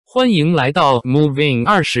欢迎来到 Moving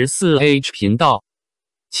 24h 频道，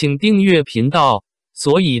请订阅频道，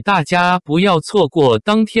所以大家不要错过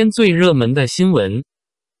当天最热门的新闻。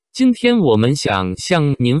今天我们想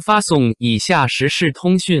向您发送以下时事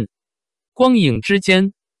通讯：光影之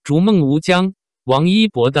间，逐梦无疆，王一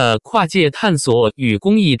博的跨界探索与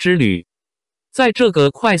公益之旅。在这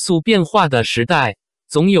个快速变化的时代，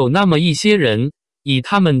总有那么一些人，以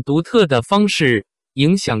他们独特的方式，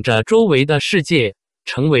影响着周围的世界，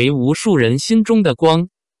成为无数人心中的光。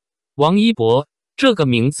王一博这个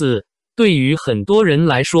名字，对于很多人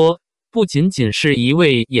来说，不仅仅是一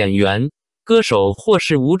位演员、歌手或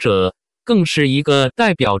是舞者，更是一个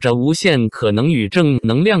代表着无限可能与正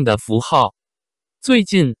能量的符号。最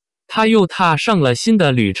近，他又踏上了新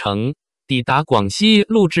的旅程，抵达广西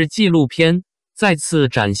录制纪录片，再次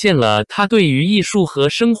展现了他对于艺术和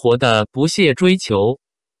生活的不懈追求。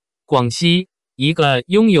广西，一个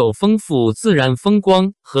拥有丰富自然风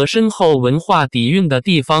光和深厚文化底蕴的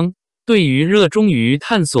地方，对于热衷于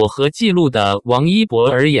探索和记录的王一博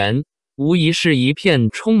而言，无疑是一片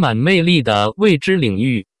充满魅力的未知领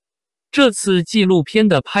域。这次纪录片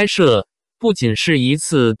的拍摄，不仅是一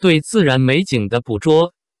次对自然美景的捕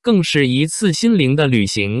捉，更是一次心灵的旅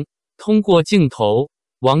行。通过镜头，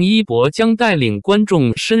王一博将带领观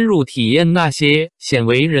众深入体验那些鲜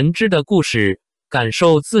为人知的故事，感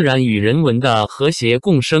受自然与人文的和谐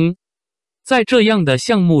共生。在这样的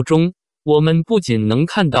项目中，我们不仅能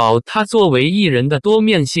看到他作为艺人的多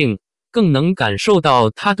面性，更能感受到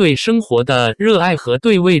他对生活的热爱和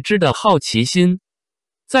对未知的好奇心。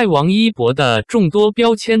在王一博的众多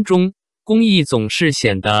标签中，公益总是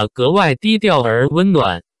显得格外低调而温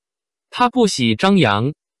暖。他不喜张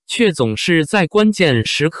扬，却总是在关键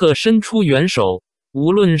时刻伸出援手。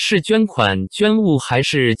无论是捐款捐物还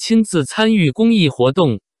是亲自参与公益活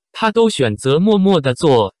动，他都选择默默地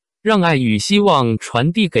做，让爱与希望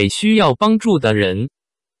传递给需要帮助的人。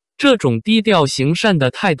这种低调行善的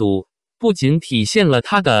态度，不仅体现了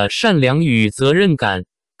他的善良与责任感，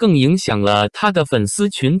更影响了他的粉丝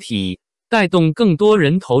群体，带动更多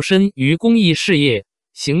人投身于公益事业，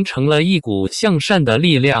形成了一股向善的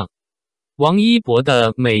力量。王一博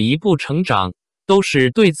的每一步成长，都是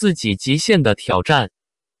对自己极限的挑战。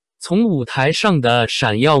从舞台上的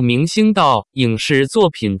闪耀明星到影视作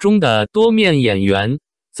品中的多面演员，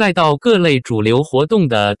再到各类主流活动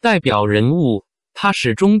的代表人物，他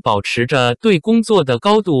始终保持着对工作的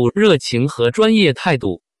高度热情和专业态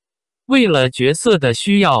度。为了角色的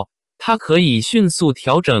需要，他可以迅速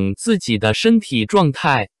调整自己的身体状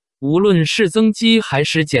态，无论是增肌还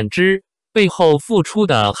是减脂，背后付出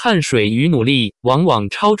的汗水与努力往往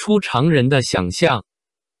超出常人的想象。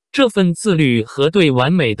这份自律和对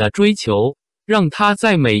完美的追求，让他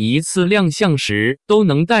在每一次亮相时都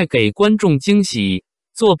能带给观众惊喜，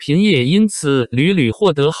作品也因此屡屡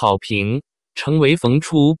获得好评，成为逢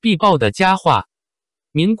出必报的佳话。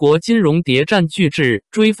民国金融谍战巨制《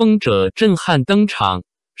追风者》震撼登场，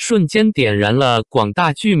瞬间点燃了广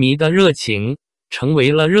大剧迷的热情，成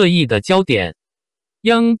为了热议的焦点。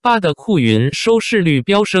央八的酷云收视率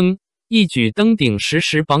飙升，一举登顶实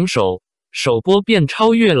时榜首，首播便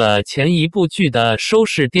超越了前一部剧的收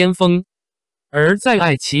视巅峰。而在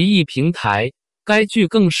爱奇艺平台，该剧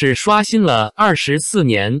更是刷新了24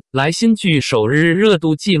年来新剧首日热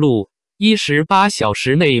度纪录，18小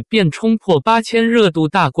时内便冲破8000热度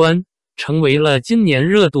大关，成为了今年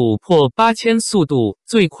热度破8000速度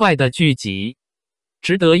最快的剧集。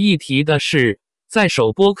值得一提的是，在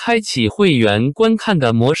首播开启会员观看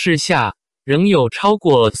的模式下，仍有超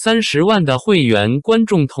过30万的会员观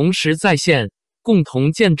众同时在线，共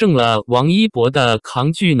同见证了王一博的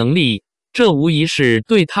抗剧能力，这无疑是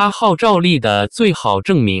对他号召力的最好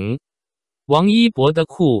证明。王一博的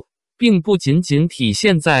酷，并不仅仅体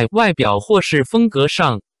现在外表或是风格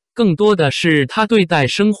上，更多的是他对待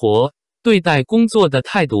生活、对待工作的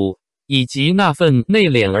态度，以及那份内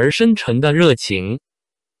敛而深沉的热情。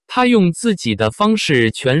他用自己的方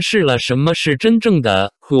式诠释了什么是真正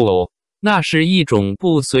的酷，那是一种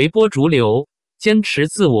不随波逐流，坚持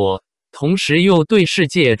自我，同时又对世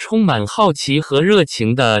界充满好奇和热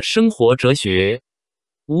情的生活哲学。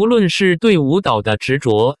无论是对舞蹈的执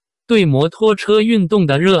着，对摩托车运动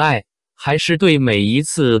的热爱，还是对每一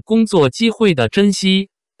次工作机会的珍惜，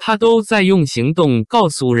他都在用行动告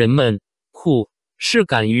诉人们，酷是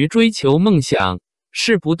敢于追求梦想，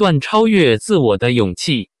是不断超越自我的勇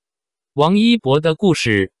气。王一博的故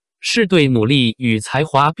事，是对努力与才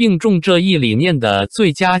华并重这一理念的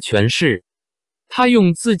最佳诠释。他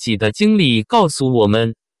用自己的经历告诉我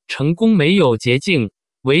们，成功没有捷径，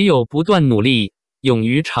唯有不断努力，勇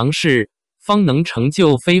于尝试，方能成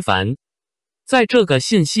就非凡。在这个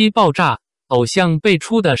信息爆炸、偶像辈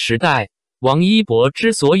出的时代，王一博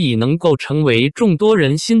之所以能够成为众多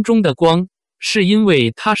人心中的光，是因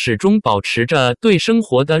为他始终保持着对生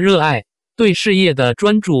活的热爱、对事业的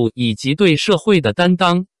专注以及对社会的担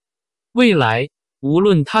当。未来，无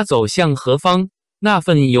论他走向何方，那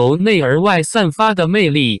份由内而外散发的魅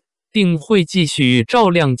力，定会继续照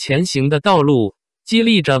亮前行的道路，激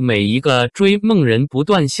励着每一个追梦人不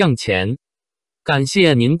断向前。感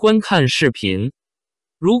谢您观看视频。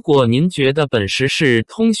如果您觉得本时事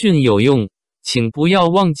通讯有用，请不要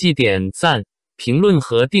忘记点赞、评论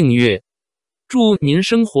和订阅。祝您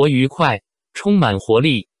生活愉快，充满活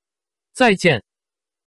力。再见。